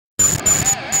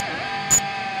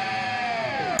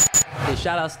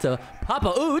shout outs to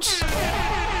Papa Ooch,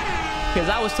 because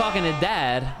I was talking to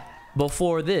Dad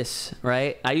before this,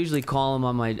 right? I usually call him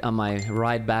on my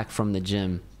ride back from the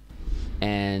gym,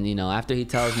 and you know, after he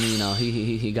tells me, you know,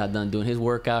 he got done doing his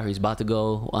workout, or he's about to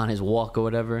go on his walk or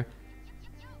whatever,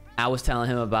 I was telling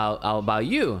him about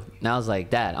you, and I was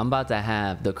like, Dad, I'm about to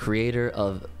have the creator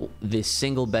of the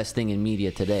single best thing in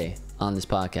media today on this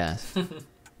podcast.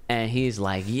 And he's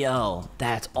like, yo,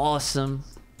 that's awesome,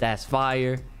 that's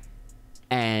fire.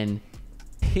 And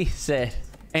he said,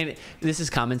 and this is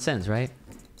common sense, right?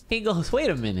 He goes, wait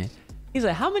a minute. He's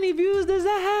like, how many views does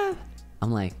that have?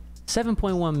 I'm like,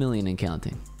 7.1 million and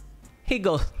counting. He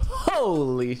goes,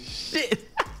 holy shit.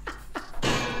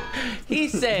 He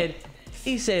said,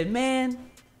 man,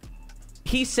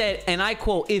 he said, and I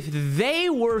quote, if they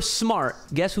were smart,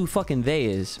 guess who fucking they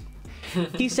is?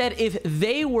 He said, if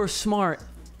they were smart,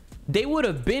 they would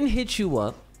have been hit you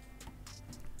up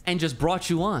and just brought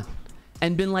you on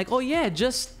and been like, oh yeah,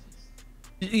 just,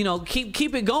 you know,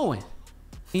 keep it going,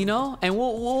 you know, and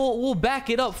we'll back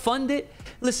it up, fund it.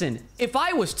 Listen, if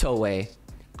I was Toei,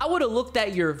 I would have looked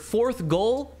at your fourth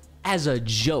goal as a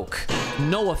joke.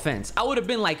 No offense. I would have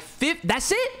been like, fifth,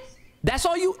 that's it? That's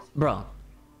all you, bro.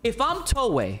 If I'm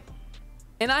Toei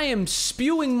and I am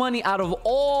spewing money out of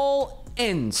all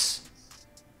ends,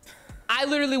 I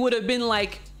literally would have been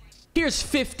like, here's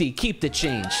 50, keep the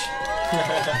change.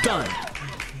 Done.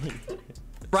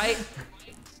 Right?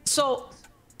 So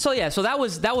yeah, so that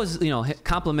was, you know,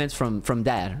 compliments from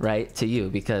Dad, right, to you,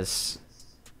 because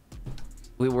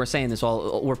we were saying this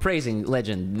all, we're praising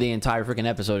Legend the entire freaking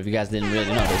episode, if you guys didn't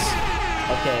really notice.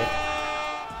 Okay.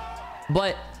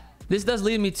 But this does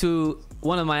lead me to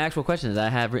one of my actual questions that I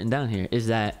have written down here, is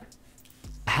that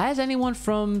has anyone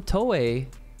from Toei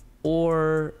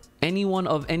or anyone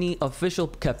of any official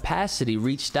capacity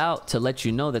reached out to let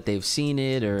you know that they've seen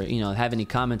it, or, you know, have any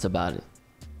comments about it?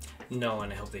 No,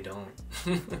 and I hope they don't.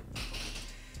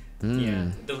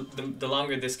 Yeah, the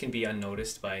longer this can be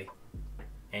unnoticed by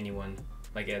anyone,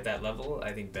 like at that level,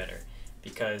 I think better,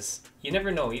 because you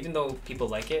never know. Even though people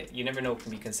like it, you never know, it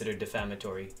can be considered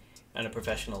defamatory on a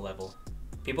professional level.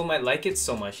 People might like it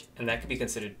so much, and that could be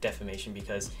considered defamation,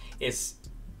 because it's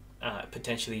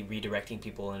potentially redirecting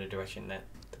people in a direction that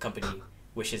the company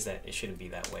wishes that it shouldn't be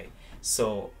that way.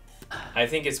 So I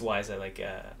think it's wise that, like,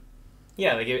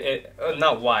 yeah, like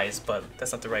not wise, but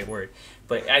that's not the right word.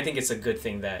 But I think it's a good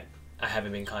thing that I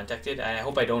haven't been contacted. I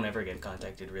hope I don't ever get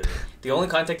contacted, really. The only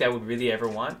contact I would really ever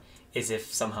want is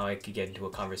if somehow I could get into a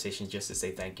conversation just to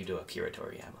say thank you to Akira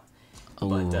Toriyama. Ooh.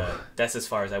 But that's as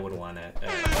far as I would want to.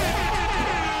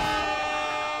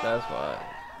 That's why.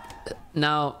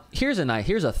 Now, here's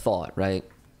a thought, right?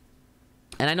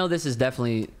 And I know this is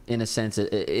definitely, in a sense,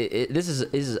 this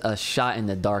is a shot in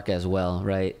the dark as well,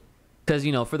 right? Because,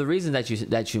 you know, for the reasons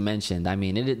that you mentioned, I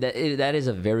mean, that is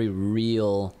a very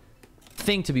real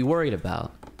thing to be worried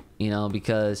about, you know,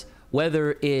 because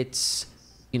whether it's,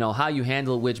 you know, how you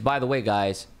handle it, which, by the way,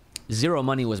 guys, zero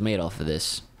money was made off of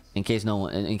this, in case no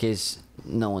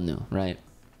one knew, right?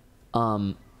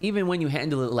 Even when you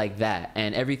handle it like that,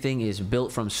 and everything is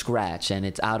built from scratch, and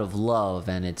it's out of love,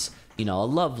 and it's, you know, a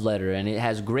love letter, and it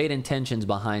has great intentions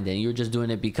behind it, and you're just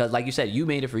doing it because, like you said, you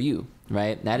made it for you,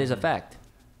 right? That is a fact.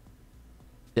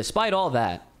 Despite all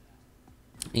that,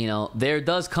 you know, there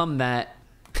does come that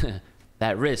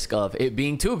that risk of it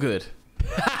being too good.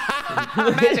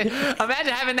 imagine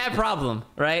having that problem,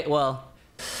 right? Well,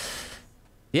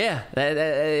 yeah,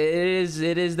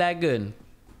 it is that good.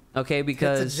 Okay,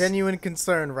 because it's a genuine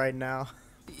concern right now.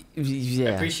 Yeah.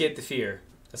 I appreciate the fear.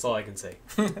 That's all I can say.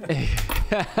 But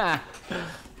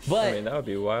I mean, that would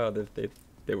be wild if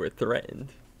they were threatened.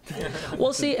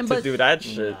 Well, see, to but do that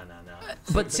shit. No.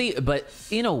 But see, but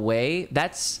in a way,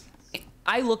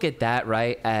 I look at that,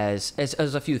 right, as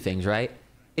a few things, right?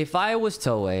 If I was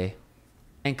Toei,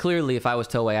 and clearly if I was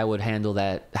Toei, I would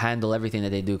handle everything that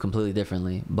they do completely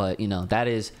differently. But, you know, that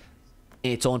is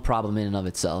its own problem in and of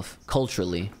itself,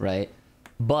 culturally, right?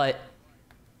 But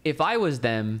if I was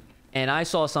them and I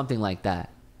saw something like that,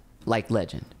 like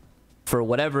Legend, for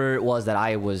whatever it was that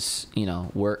I was, you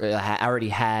know, I already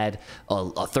had a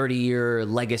 30-year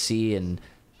legacy and,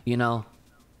 you know,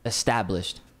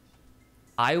 established,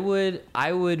 I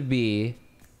would be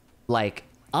like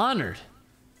honored.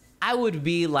 I would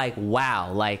be like,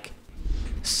 wow, like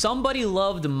somebody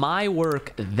loved my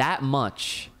work that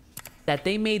much that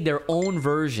they made their own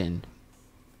version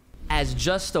as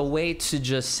just a way to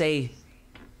just say,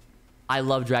 I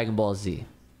love Dragon Ball Z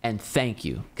and thank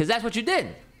you, because that's what you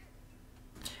did.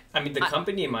 I mean, the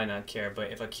company might not care,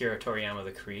 but if Akira Toriyama,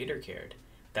 the creator, cared,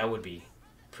 that would be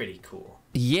pretty cool.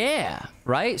 Yeah,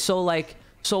 right? So, like,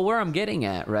 So where I'm getting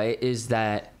at, right, is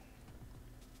that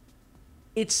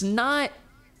it's not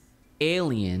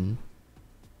alien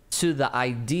to the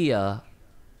idea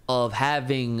of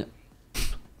having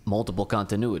multiple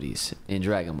continuities in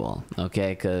Dragon Ball,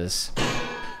 okay? Because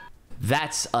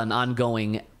that's an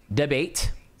ongoing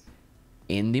debate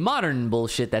in the modern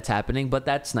bullshit that's happening, but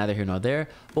that's neither here nor there.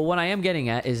 But what I am getting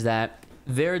at is that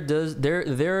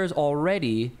there's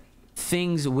already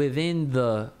things within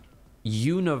the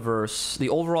universe, the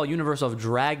overall universe of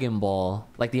Dragon Ball,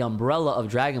 like the umbrella of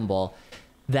Dragon Ball,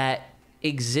 that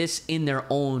exists in their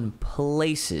own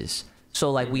places.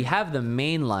 So like we have the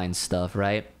mainline stuff,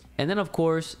 right? And then of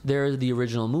course there's the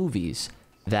original movies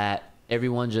that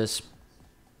everyone just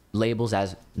labels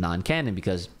as non-canon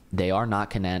because they are not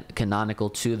canonical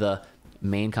to the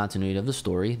main continuity of the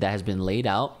story that has been laid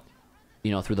out,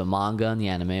 you know, through the manga and the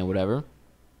anime and whatever.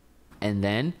 And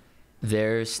then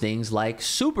there's things like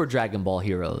Super Dragon Ball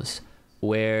Heroes,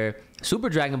 where Super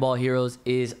Dragon Ball Heroes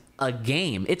is a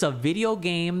game. It's a video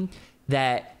game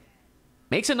that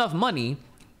makes enough money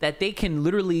that they can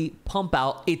literally pump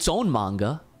out its own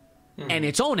manga and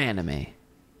its own anime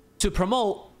to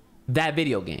promote that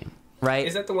video game, right?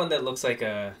 Is that the one that looks like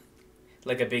a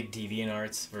big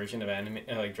DeviantArts version of anime,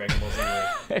 like Dragon Ball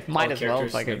Z? It might as well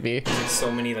like it be. Like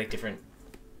so many like different.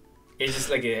 It's just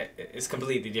like it's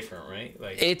completely different, right?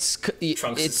 Like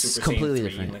Trunks is Super completely Saiyan 3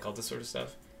 different, and like all this sort of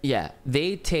stuff. Yeah,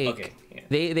 they take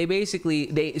they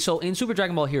basically so in Super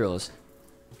Dragon Ball Heroes,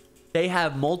 they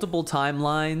have multiple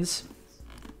timelines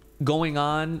going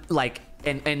on, like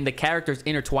and the characters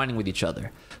intertwining with each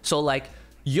other. So like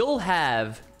you'll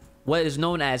have what is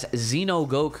known as Xeno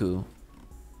Goku,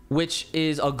 which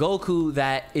is a Goku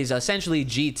that is essentially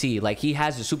GT, like he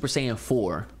has the Super Saiyan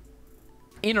 4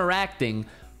 interacting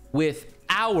with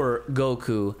our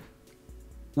Goku,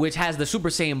 which has the Super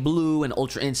Saiyan Blue and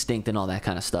Ultra Instinct and all that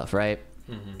kind of stuff, right?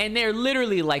 And they're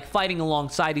literally like fighting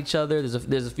alongside each other.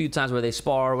 There's a few times where they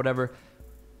spar or whatever,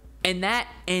 and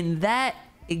that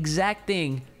exact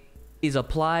thing is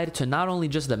applied to not only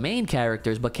just the main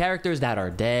characters, but characters that are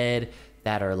dead,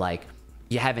 that are like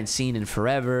you haven't seen in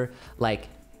forever. Like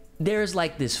there's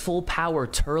like this full power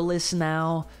Turles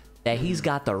now that he's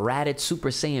got the ratted Super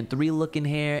Saiyan 3 looking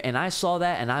hair, and I saw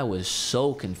that and I was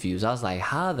so confused. I was like,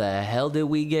 how the hell did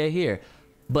we get here?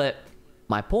 But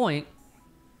my point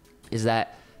is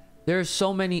that there's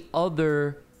so many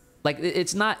other, like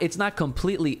it's not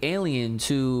completely alien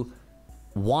to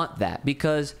want that,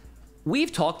 because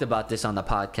we've talked about this on the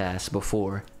podcast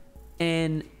before,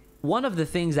 and one of the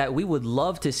things that we would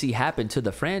love to see happen to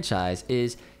the franchise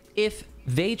is if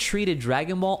they treated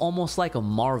Dragon Ball almost like a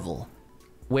Marvel,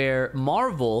 where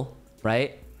Marvel,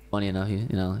 right? Funny enough,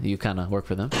 you kind of work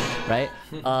for them, right?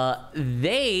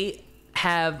 They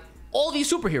have all these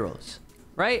superheroes,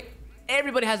 right?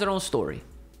 Everybody has their own story,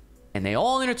 and they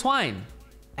all intertwine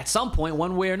at some point,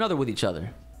 one way or another, with each other.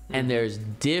 And there's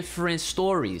different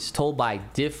stories told by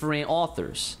different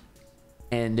authors.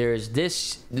 And there's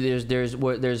Earth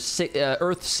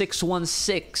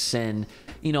 616,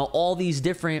 and all these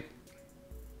different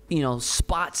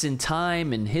spots in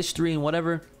time and history and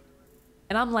whatever.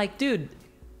 And I'm like, dude,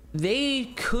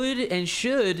 they could and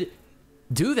should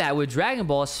do that with Dragon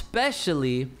Ball,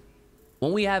 especially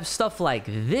when we have stuff like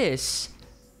this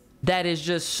that is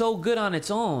just so good on its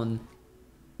own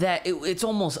that it's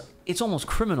almost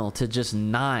criminal to just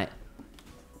not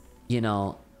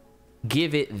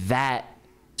give it that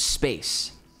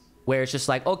space, where it's just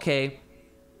like, okay,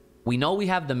 we know we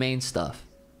have the main stuff.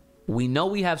 We know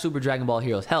we have Super Dragon Ball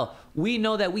Heroes. Hell, we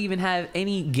know that we even have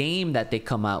any game that they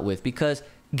come out with, because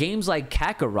games like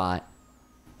Kakarot,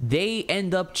 they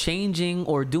end up changing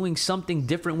or doing something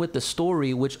different with the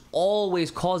story, which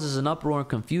always causes an uproar and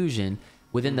confusion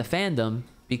within the fandom,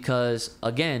 because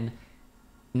again,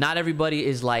 not everybody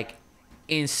is like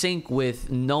in sync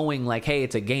with knowing like, hey,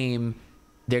 it's a game,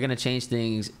 they're gonna change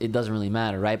things, it doesn't really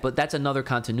matter, right? But that's another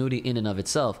continuity in and of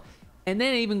itself. And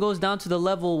then it even goes down to the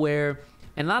level where,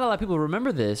 and not a lot of people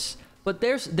remember this, but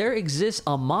there exists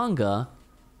a manga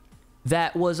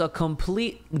that was a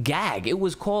complete gag. It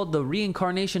was called The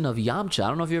Reincarnation of Yamcha. I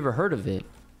don't know if you ever heard of it.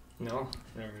 No,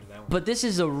 never heard of that one. But this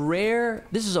is a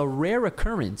rare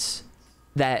occurrence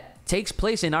that takes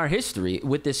place in our history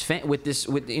with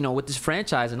this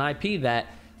franchise and IP, that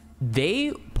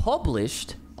they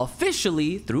published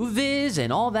officially through Viz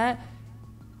and all that,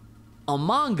 a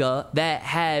manga that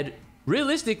had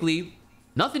realistically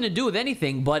nothing to do with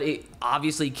anything, but it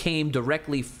obviously came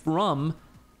directly from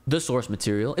the source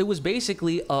material. It was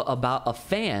basically about a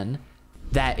fan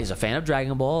that is a fan of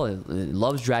Dragon Ball,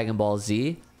 loves Dragon Ball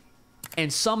Z,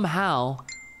 and somehow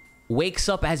wakes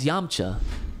up as Yamcha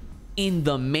in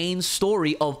the main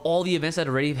story of all the events that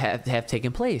already have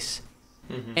taken place.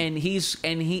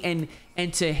 And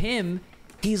and to him,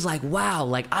 he's like, wow,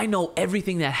 like I know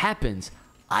everything that happens.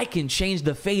 I can change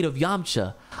the fate of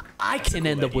Yamcha. I can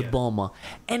end up with Bulma.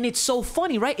 And it's so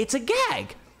funny, right? It's a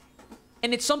gag.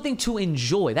 And it's something to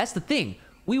enjoy. That's the thing.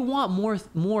 We want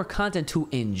more content to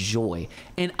enjoy.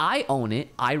 And I own it.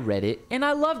 I read it. And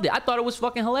I loved it. I thought it was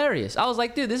fucking hilarious. I was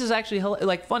like, dude, this is actually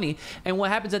like funny. And what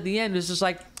happens at the end is just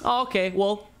like, oh, okay,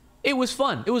 well, it was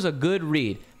fun. It was a good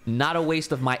read. Not a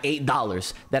waste of my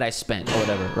 $8 that I spent or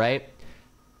whatever, right?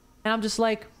 And I'm just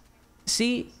like,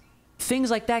 see,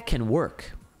 things like that can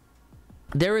work.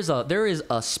 There is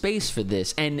a space for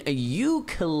this. And you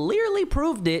clearly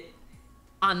proved it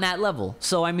on that level.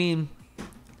 So, I mean,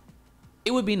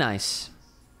 it would be nice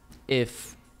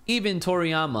if even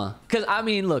Toriyama, because I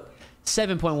mean, look,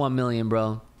 7.1 million,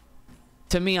 bro.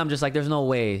 To me, I'm just like, there's no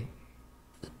way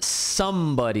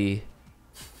somebody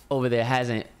over there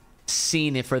hasn't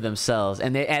seen it for themselves,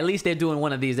 and at least they're doing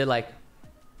one of these. They're like,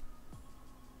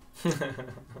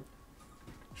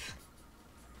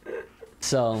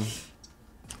 so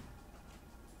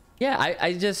yeah,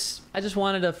 I just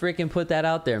wanted to freaking put that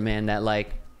out there, man. That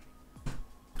like,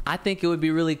 I think it would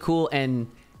be really cool, and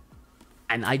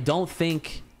I don't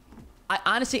think, I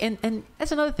honestly, and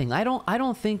that's another thing. I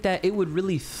don't think that it would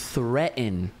really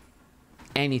threaten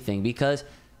anything, because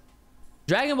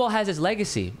Dragon Ball has its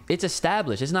legacy. It's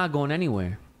established. It's not going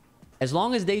anywhere. As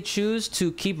long as they choose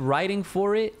to keep writing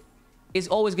for it, it's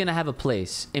always going to have a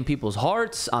place in people's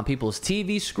hearts, on people's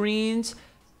TV screens,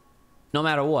 no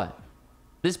matter what.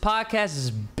 This podcast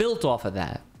is built off of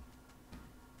that.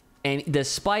 And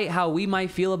despite how we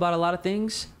might feel about a lot of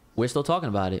things, we're still talking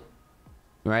about it,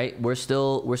 right? We're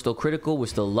still critical. We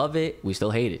still love it. We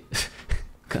still hate it.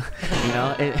 You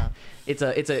know,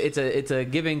 it's a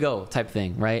give and go type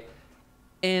thing, right?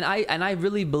 And I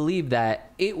really believe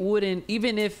that it wouldn't,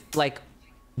 even if like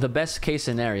the best case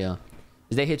scenario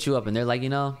is they hit you up and they're like, you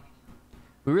know,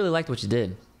 we really liked what you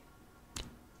did,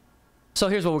 so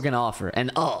here's what we're gonna offer,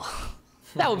 and oh,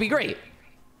 that would be great.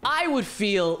 I would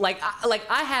feel like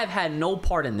I have had no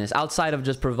part in this outside of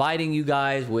just providing you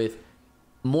guys with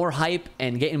more hype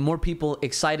and getting more people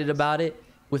excited about it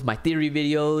with my theory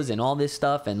videos and all this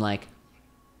stuff, and like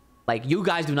you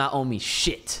guys do not owe me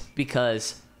shit,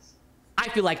 because I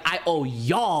feel like I owe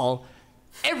y'all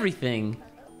everything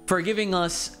for giving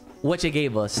us what you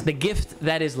gave us, the gift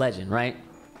that is Legend, right?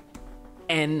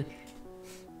 And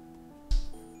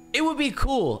it would be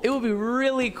cool. It would be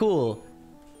really cool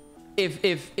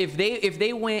if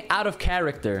they went out of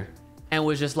character and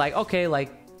was just like, okay,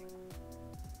 like,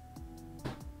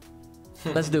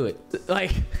 let's do it.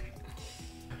 Like,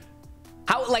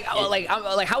 how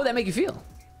would that make you feel?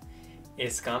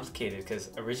 It's complicated,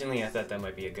 because originally I thought that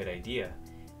might be a good idea.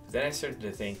 But then I started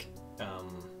to think,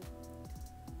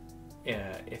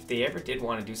 if they ever did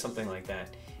want to do something like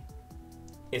that,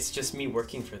 it's just me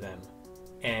working for them.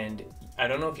 And I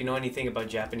don't know if you know anything about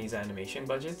Japanese animation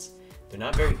budgets. They're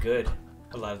not very good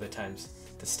a lot of the times.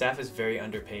 The staff is very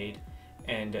underpaid,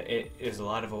 and it is a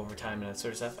lot of overtime and that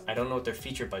sort of stuff. I don't know what their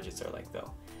feature budgets are like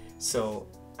though. So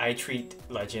I treat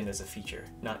Legend as a feature,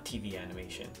 not TV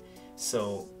animation.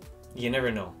 So you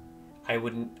never know. I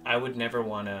would never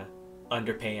want to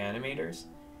underpay animators,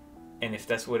 and if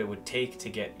that's what it would take to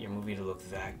get your movie to look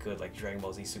that good, like Dragon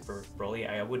Ball Z Super Broly,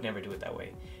 I would never do it that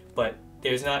way. But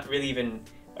there's not really even,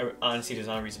 honestly, there's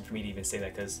not a reason for me to even say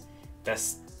that, because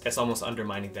that's almost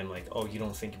undermining them. Like, oh, you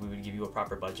don't think we would give you a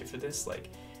proper budget for this? Like,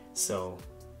 so.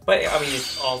 But I mean,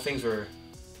 if all things were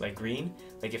like green,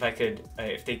 like if I could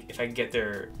get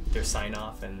their sign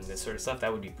off and this sort of stuff,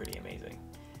 that would be pretty amazing.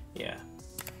 Yeah.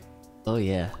 Oh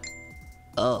yeah.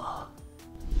 Oh,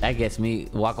 that gets me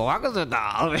waka waka. Oh,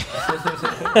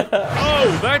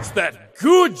 that's that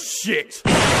good shit.